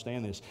you to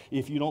understand this.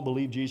 If you don't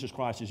believe Jesus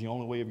Christ is the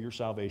only way of your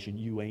salvation,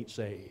 you ain't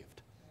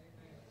saved.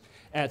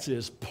 That's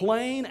as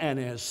plain and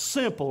as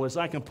simple as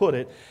I can put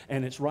it,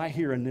 and it's right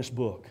here in this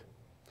book.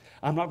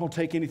 I'm not going to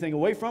take anything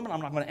away from it.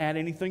 I'm not going to add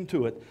anything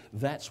to it.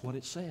 That's what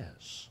it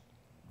says.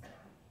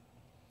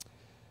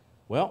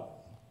 Well,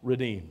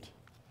 redeemed.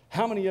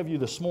 How many of you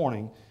this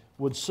morning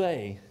would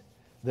say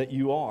that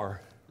you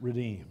are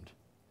redeemed?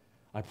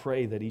 I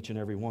pray that each and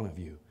every one of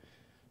you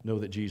know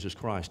that Jesus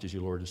Christ is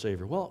your Lord and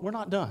Savior. Well, we're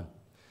not done.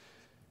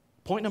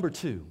 Point number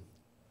 2.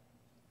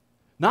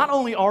 Not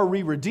only are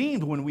we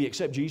redeemed when we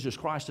accept Jesus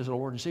Christ as our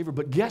Lord and Savior,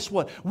 but guess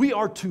what? We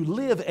are to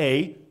live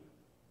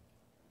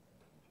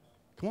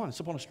come on,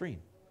 it's up on the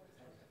screen.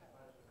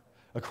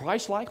 A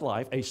Christ-like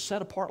life, a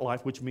set-apart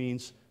life, which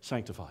means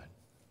sanctified.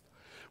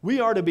 We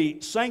are to be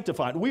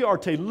sanctified. We are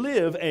to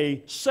live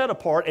a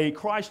set-apart, a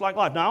Christ-like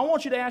life. Now, I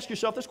want you to ask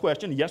yourself this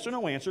question, yes or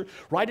no answer.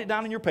 Write it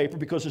down in your paper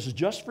because this is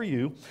just for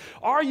you.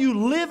 Are you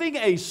living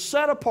a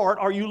set-apart,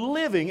 are you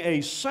living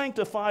a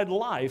sanctified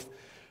life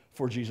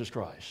for Jesus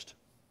Christ?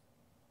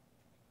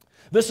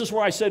 This is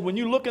where I said, when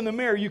you look in the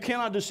mirror, you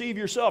cannot deceive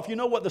yourself. You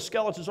know what the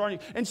skeletons are.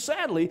 And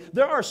sadly,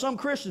 there are some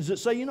Christians that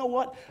say, you know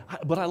what,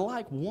 but I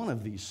like one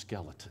of these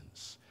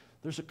skeletons.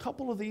 There's a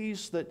couple of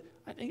these that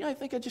I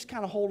think I just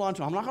kind of hold on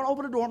to. I'm not going to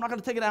open the door. I'm not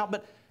going to take it out,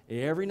 but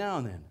every now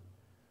and then.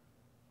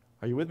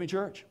 Are you with me,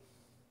 church?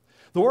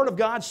 The Word of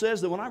God says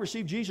that when I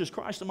receive Jesus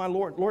Christ as my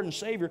Lord and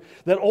Savior,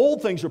 that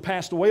old things are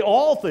passed away,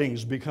 all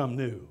things become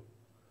new.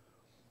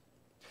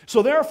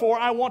 So therefore,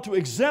 I want to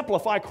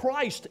exemplify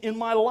Christ in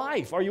my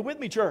life. Are you with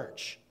me,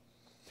 church?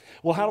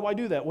 Well, how do I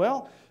do that?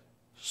 Well,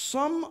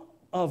 some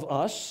of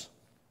us,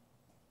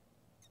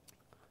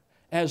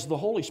 as the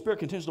Holy Spirit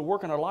continues to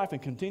work in our life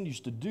and continues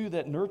to do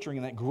that nurturing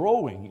and that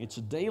growing, it's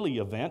a daily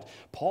event.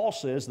 Paul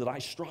says that I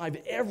strive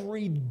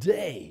every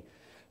day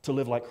to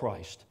live like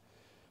Christ.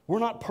 We're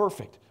not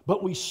perfect,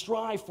 but we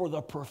strive for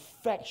the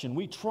perfection.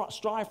 We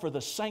strive for the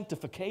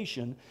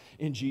sanctification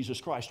in Jesus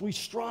Christ. We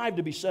strive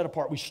to be set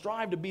apart. We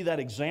strive to be that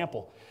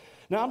example.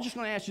 Now, I'm just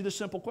going to ask you this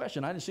simple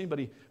question. I didn't see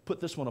anybody put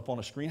this one up on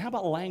a screen. How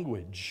about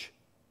language?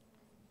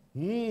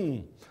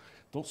 Don't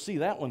see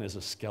that one as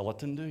a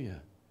skeleton, do you?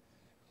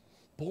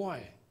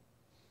 Boy,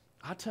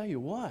 I tell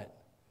you what.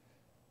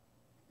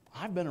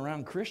 I've been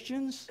around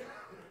Christians,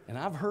 and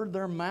I've heard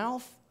their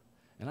mouth,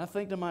 and I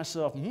think to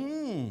myself,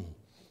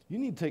 you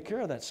need to take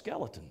care of that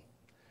skeleton,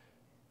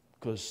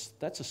 because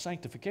that's a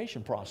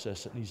sanctification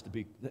process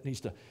that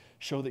needs to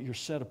show that you're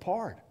set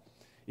apart.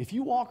 If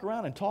you walk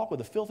around and talk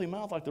with a filthy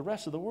mouth like the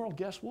rest of the world,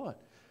 guess what?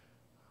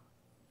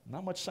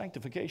 Not much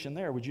sanctification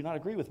there. Would you not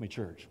agree with me,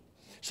 church?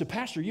 So,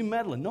 Pastor, you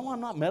meddling. No,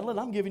 I'm not meddling.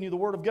 I'm giving you the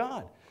Word of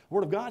God. The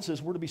Word of God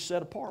says we're to be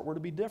set apart. We're to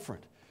be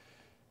different.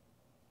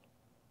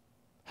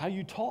 How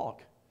you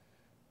talk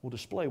will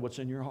display what's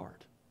in your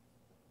heart.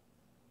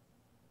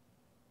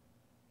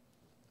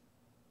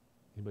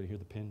 Anybody hear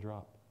the pin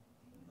drop?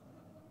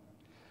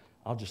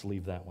 I'll just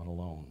leave that one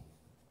alone.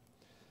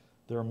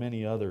 There are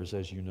many others,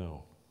 as you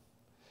know.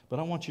 But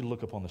I want you to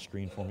look up on the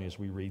screen for me as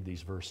we read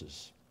these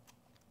verses.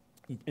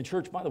 In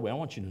church, by the way, I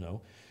want you to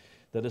know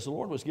that as the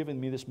Lord was giving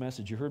me this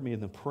message, you heard me in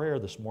the prayer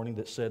this morning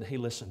that said, hey,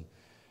 listen,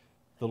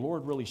 the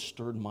Lord really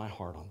stirred my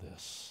heart on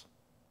this.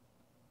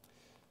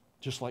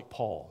 Just like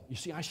Paul. You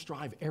see, I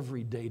strive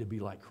every day to be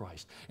like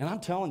Christ. And I'm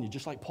telling you,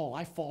 just like Paul,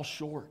 I fall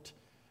short.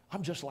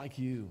 I'm just like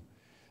you.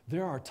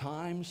 There are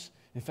times,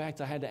 in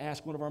fact, I had to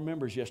ask one of our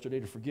members yesterday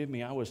to forgive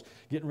me. I was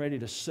getting ready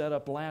to set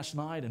up last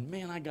night, and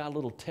man, I got a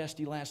little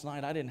testy last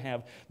night.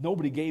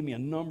 Nobody gave me a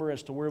number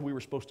as to where we were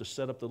supposed to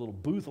set up the little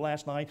booth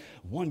last night.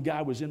 One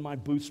guy was in my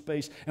booth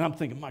space, and I'm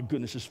thinking, my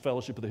goodness, this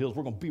Fellowship of the Hills,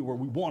 we're going to be where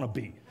we want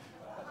to be.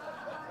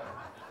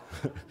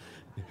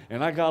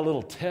 And I got a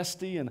little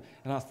testy, and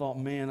I thought,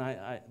 man,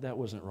 that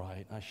wasn't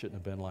right. I shouldn't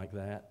have been like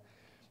that.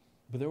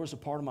 But there was a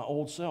part of my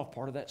old self,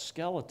 part of that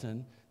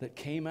skeleton that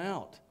came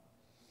out.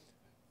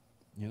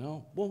 You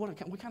know? Well, what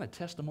kind of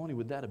testimony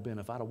would that have been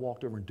if I'd have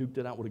walked over and duked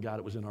it out with a guy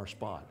that was in our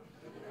spot?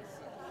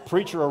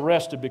 Preacher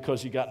arrested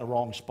because he got in the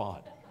wrong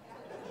spot.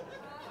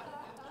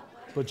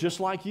 But just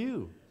like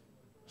you,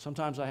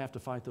 sometimes I have to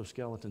fight those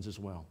skeletons as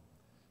well.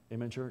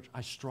 Amen, church?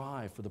 I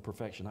strive for the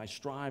perfection. I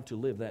strive to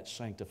live that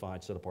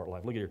sanctified, set-apart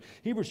life. Look at here.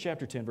 Hebrews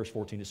chapter 10, verse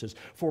 14, it says,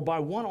 for by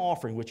one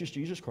offering, which is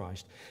Jesus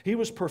Christ, he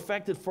was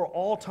perfected for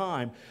all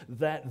time,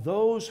 that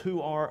those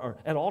who are, or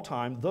at all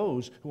time,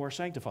 those who are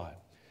sanctified.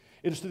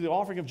 It is through the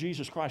offering of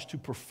Jesus Christ to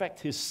perfect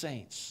his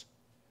saints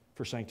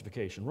for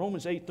sanctification.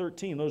 Romans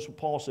 8:13, notice what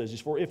Paul says,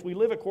 is for if we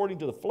live according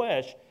to the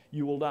flesh,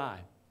 you will die.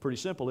 Pretty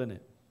simple, isn't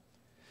it?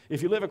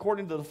 If you live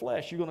according to the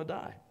flesh, you're going to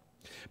die.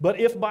 But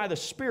if by the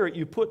Spirit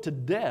you put to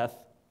death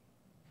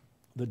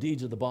the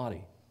deeds of the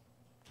body,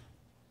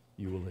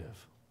 you will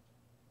live.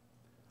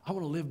 I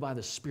want to live by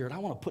the Spirit. I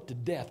want to put to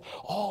death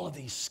all of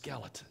these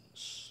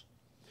skeletons.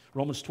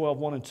 Romans 12,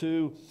 1 and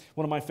 2,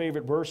 one of my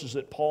favorite verses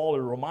that Paul,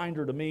 a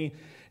reminder to me,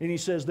 and he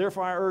says,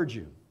 therefore I urge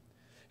you.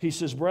 He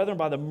says, brethren,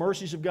 by the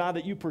mercies of God,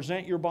 that you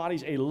present your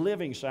bodies a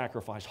living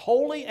sacrifice,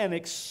 holy and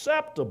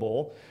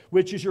acceptable,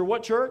 which is your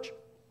what, church?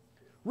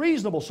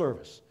 Reasonable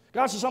service.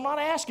 God says, I'm not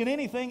asking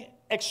anything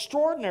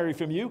extraordinary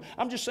from you.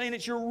 I'm just saying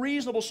it's your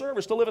reasonable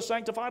service to live a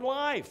sanctified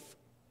life.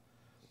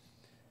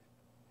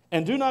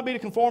 And do not be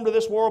conformed to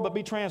this world, but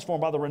be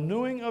transformed by the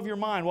renewing of your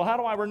mind. Well, how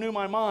do I renew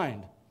my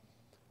mind?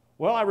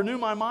 Well, I renew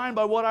my mind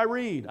by what I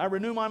read. I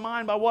renew my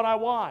mind by what I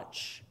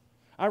watch.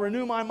 I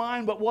renew my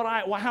mind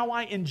by how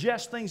I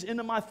ingest things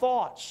into my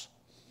thoughts.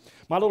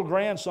 My little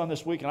grandson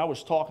this week, and I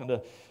was talking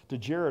to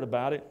Jared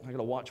about it. I got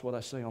to watch what I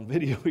say on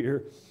video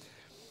here.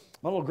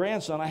 My little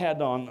grandson, I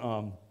had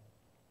on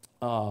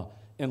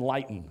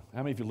Enlighten.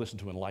 How many of you listen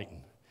to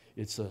Enlighten?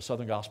 It's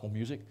Southern gospel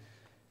music.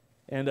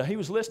 And he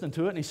was listening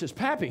to it, and he says,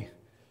 Pappy,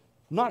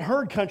 not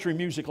heard country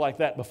music like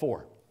that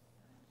before.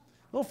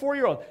 Little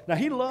 4-year-old. Now,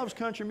 he loves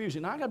country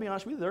music. Now, I got to be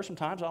honest with you, there's some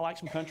times I like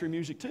some country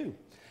music too.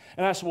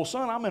 And I said, well,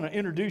 son, I'm going to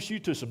introduce you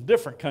to some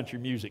different country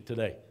music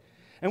today.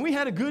 And we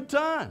had a good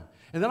time.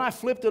 And then I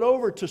flipped it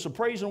over to some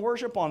praise and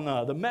worship on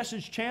the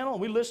Message channel,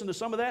 and we listened to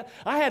some of that.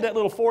 I had that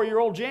little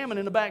 4-year-old jamming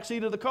in the back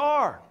seat of the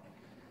car.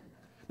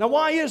 Now,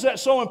 why is that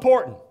so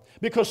important?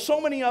 Because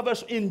so many of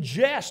us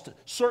ingest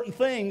certain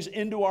things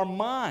into our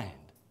mind.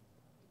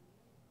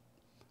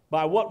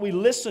 By what we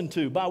listen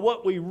to, by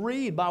what we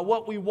read, by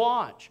what we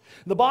watch.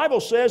 The Bible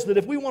says that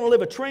if we want to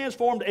live a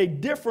transformed, a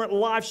different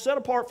life set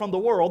apart from the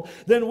world,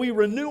 then we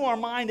renew our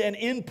mind and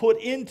input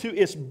into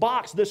its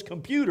box, this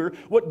computer,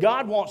 what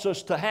God wants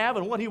us to have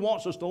and what He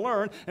wants us to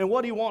learn and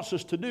what He wants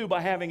us to do by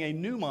having a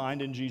new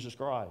mind in Jesus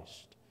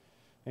Christ.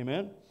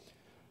 Amen?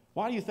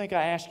 Why do you think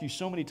I ask you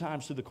so many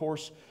times through the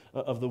course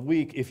of the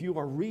week, if you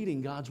are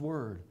reading God's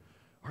Word,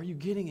 are you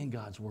getting in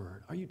God's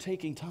Word? Are you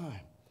taking time?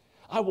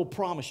 I will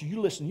promise you, you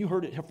listen, you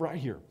heard it right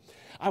here.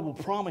 I will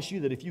promise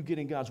you that if you get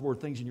in God's Word,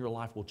 things in your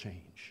life will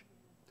change.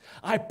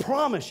 I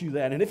promise you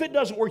that. And if it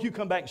doesn't work, you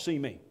come back and see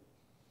me.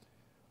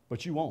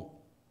 But you won't.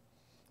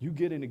 You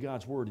get into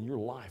God's Word and your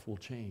life will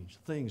change.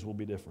 Things will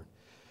be different.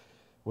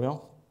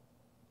 Well,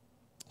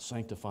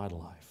 sanctified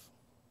life.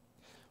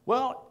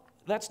 Well,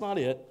 that's not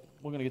it.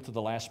 We're going to get to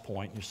the last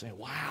point. You're saying,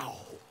 wow,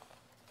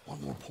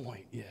 one more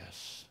point.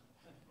 Yes.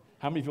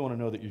 How many of you want to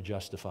know that you're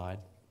justified?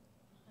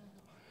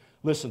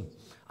 Listen,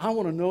 I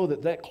want to know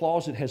that that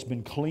closet has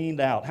been cleaned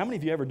out. How many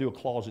of you ever do a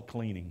closet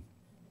cleaning?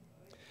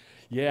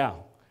 Yeah.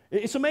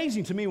 It's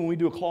amazing to me when we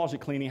do a closet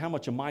cleaning how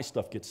much of my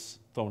stuff gets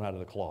thrown out of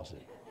the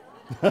closet.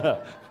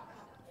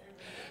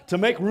 To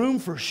make room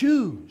for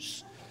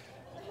shoes.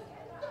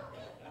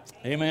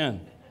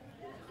 Amen.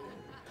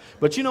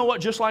 But you know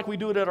what? Just like we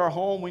do it at our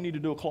home, we need to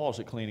do a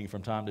closet cleaning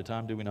from time to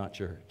time, do we not,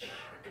 church?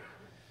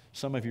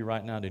 Some of you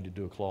right now need to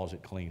do a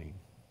closet cleaning.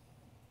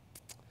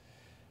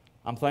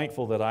 I'm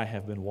thankful that I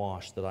have been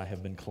washed, that I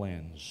have been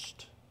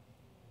cleansed.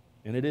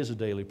 And it is a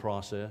daily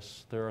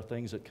process. There are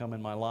things that come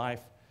in my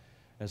life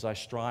as I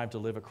strive to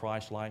live a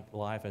Christ-like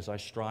life, as I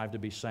strive to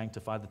be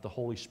sanctified, that the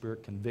Holy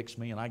Spirit convicts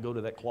me, and I go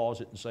to that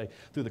closet and say,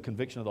 through the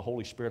conviction of the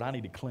Holy Spirit, I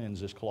need to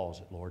cleanse this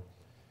closet, Lord.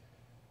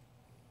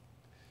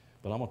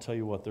 But I'm going to tell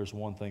you what, there's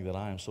one thing that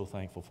I am so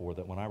thankful for,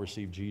 that when I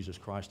received Jesus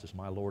Christ as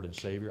my Lord and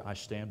Savior, I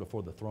stand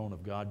before the throne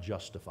of God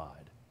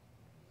justified.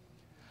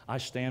 I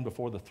stand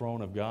before the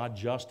throne of God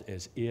just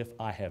as if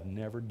I have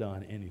never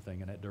done anything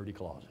in that dirty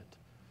closet.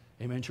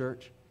 Amen,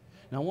 church?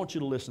 Now I want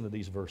you to listen to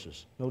these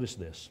verses. Notice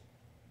this.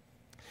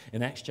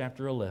 In Acts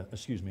chapter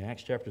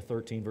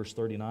 13, verse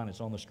 39,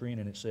 it's on the screen,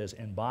 and it says,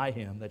 and by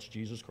Him, that's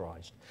Jesus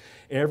Christ,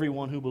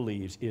 everyone who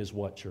believes is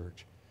what,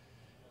 church?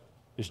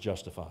 Is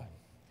justified.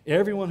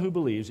 Everyone who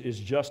believes is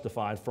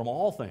justified from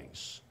all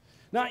things.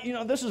 Now,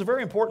 this is a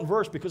very important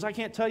verse, because I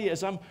can't tell you,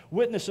 as I'm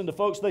witnessing to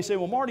folks, they say,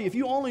 well, Marty, if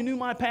you only knew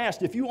my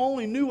past, if you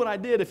only knew what I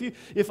did,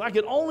 if I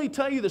could only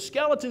tell you the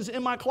skeletons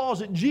in my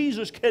closet,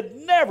 Jesus could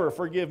never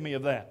forgive me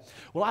of that.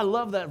 Well, I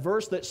love that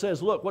verse that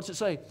says, look, what's it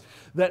say?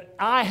 That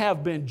I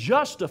have been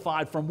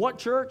justified from what,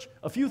 church?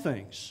 A few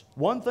things.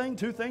 One thing,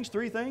 two things,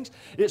 three things.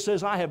 It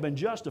says, I have been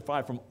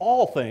justified from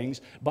all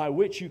things by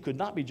which you could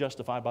not be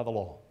justified by the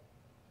law.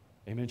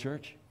 Amen,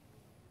 church?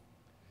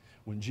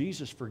 When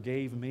Jesus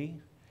forgave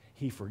me,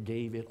 He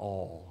forgave it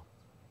all.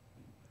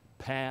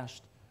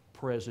 Past,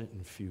 present,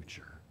 and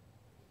future.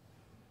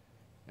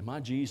 And my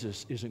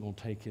Jesus isn't going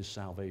to take His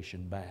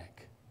salvation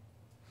back.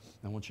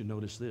 I want you to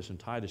notice this in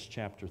Titus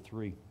chapter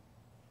 3,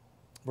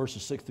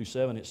 verses 6 through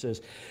 7. It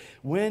says,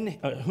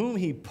 whom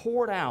He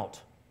poured out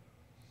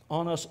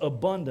on us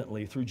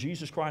abundantly through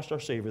Jesus Christ our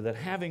Savior, that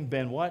having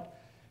been what?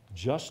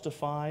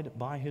 Justified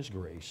by His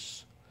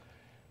grace,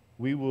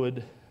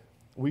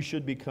 we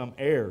should become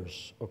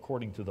heirs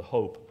according to the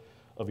hope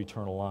of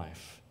eternal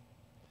life.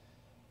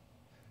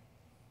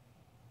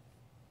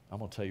 I'm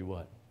going to tell you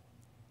what.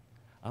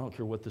 I don't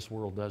care what this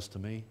world does to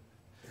me,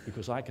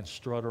 because I can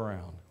strut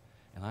around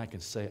and I can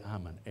say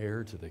I'm an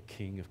heir to the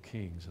King of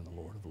Kings and the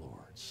Lord of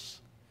Lords.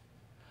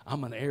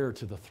 I'm an heir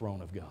to the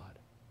throne of God.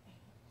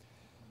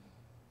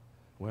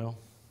 Well,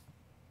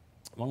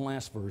 one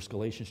last verse,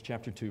 Galatians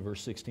chapter 2,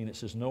 verse 16. It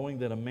says, knowing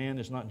that a man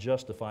is not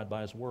justified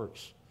by his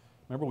works.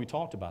 Remember, we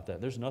talked about that.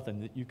 There's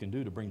nothing that you can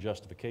do to bring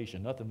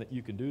justification, nothing that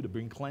you can do to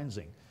bring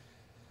cleansing.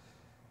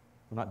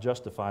 We're not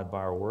justified by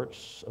our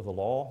works of the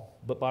law,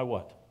 but by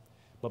what?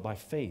 But by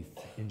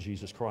faith in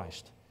Jesus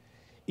Christ.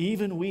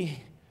 Even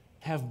we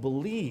have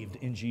believed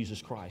in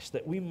Jesus Christ,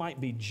 that we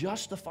might be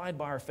justified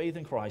by our faith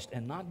in Christ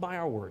and not by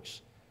our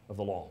works of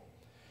the law.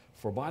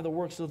 For by the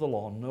works of the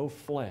law, no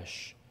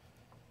flesh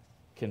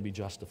can be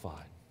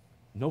justified.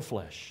 No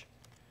flesh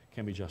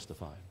can be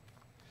justified.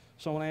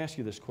 So I want to ask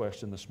you this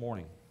question this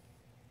morning.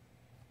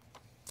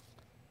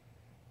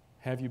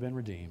 Have you been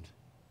redeemed?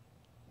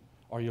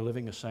 Are you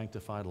living a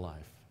sanctified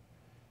life?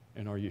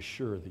 And are you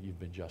sure that you've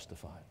been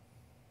justified?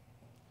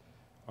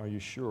 Are you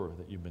sure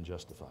that you've been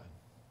justified?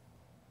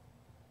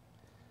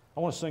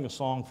 I want to sing a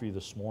song for you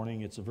this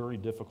morning. It's a very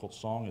difficult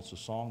song. It's a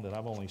song that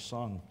I've only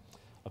sung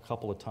a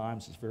couple of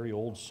times. It's a very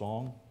old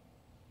song.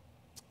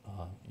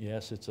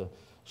 Yes, it's a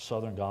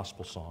Southern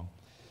gospel song.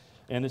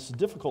 And it's a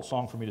difficult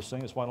song for me to sing.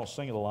 That's why I don't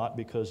sing it a lot,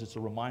 because it's a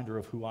reminder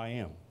of who I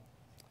am.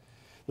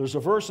 There's a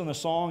verse in the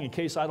song. In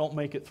case I don't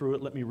make it through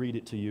it, let me read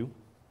it to you.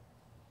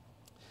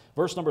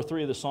 Verse number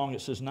 3 of the song,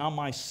 it says, now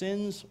my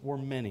sins were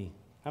many.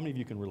 How many of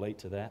you can relate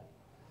to that?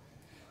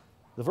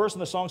 The verse in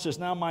the song says,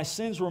 now my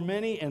sins were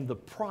many, and the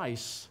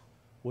price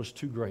was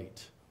too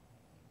great.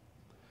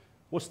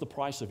 What's the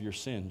price of your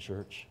sin,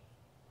 church?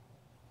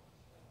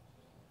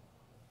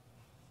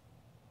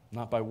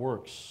 Not by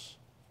works,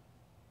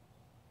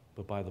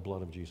 but by the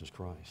blood of Jesus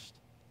Christ.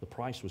 The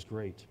price was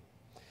great.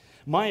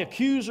 My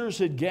accusers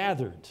had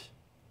gathered.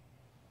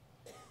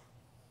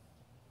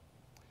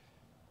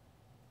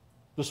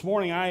 This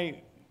morning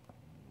I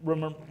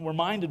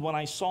reminded when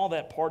I saw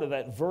that part of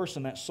that verse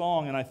in that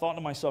song, and I thought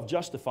to myself,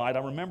 justified. I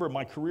remember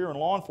my career in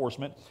law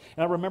enforcement,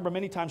 and I remember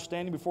many times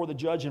standing before the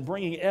judge and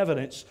bringing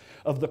evidence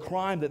of the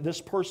crime that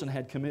this person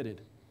had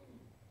committed.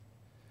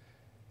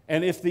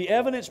 And if the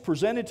evidence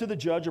presented to the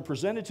judge or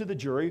presented to the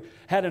jury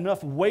had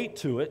enough weight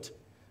to it,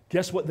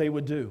 guess what they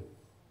would do?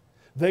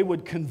 They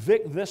would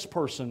convict this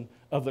person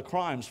of the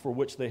crimes for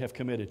which they have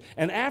committed.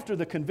 And after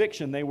the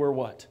conviction, they were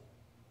what?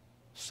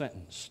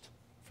 Sentenced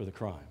for the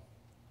crime.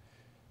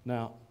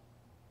 Now,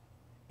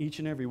 each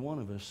and every one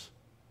of us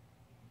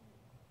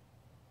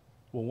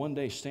will one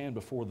day stand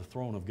before the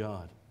throne of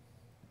God.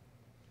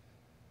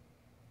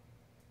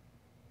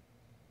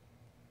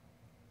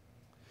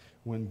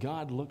 When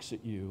God looks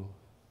at you,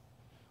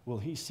 will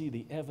He see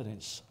the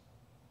evidence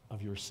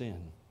of your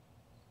sin,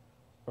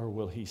 or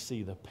will He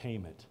see the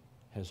payment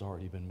has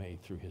already been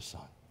made through His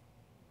Son?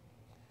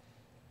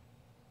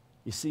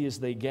 You see, as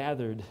they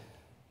gathered,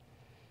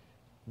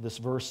 this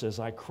verse says,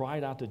 I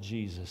cried out to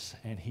Jesus,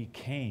 and He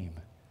came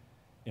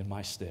in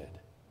my stead.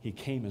 He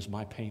came as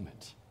my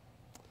payment.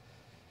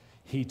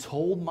 He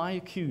told my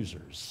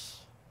accusers,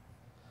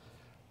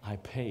 I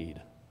paid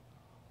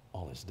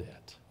all his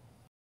debt.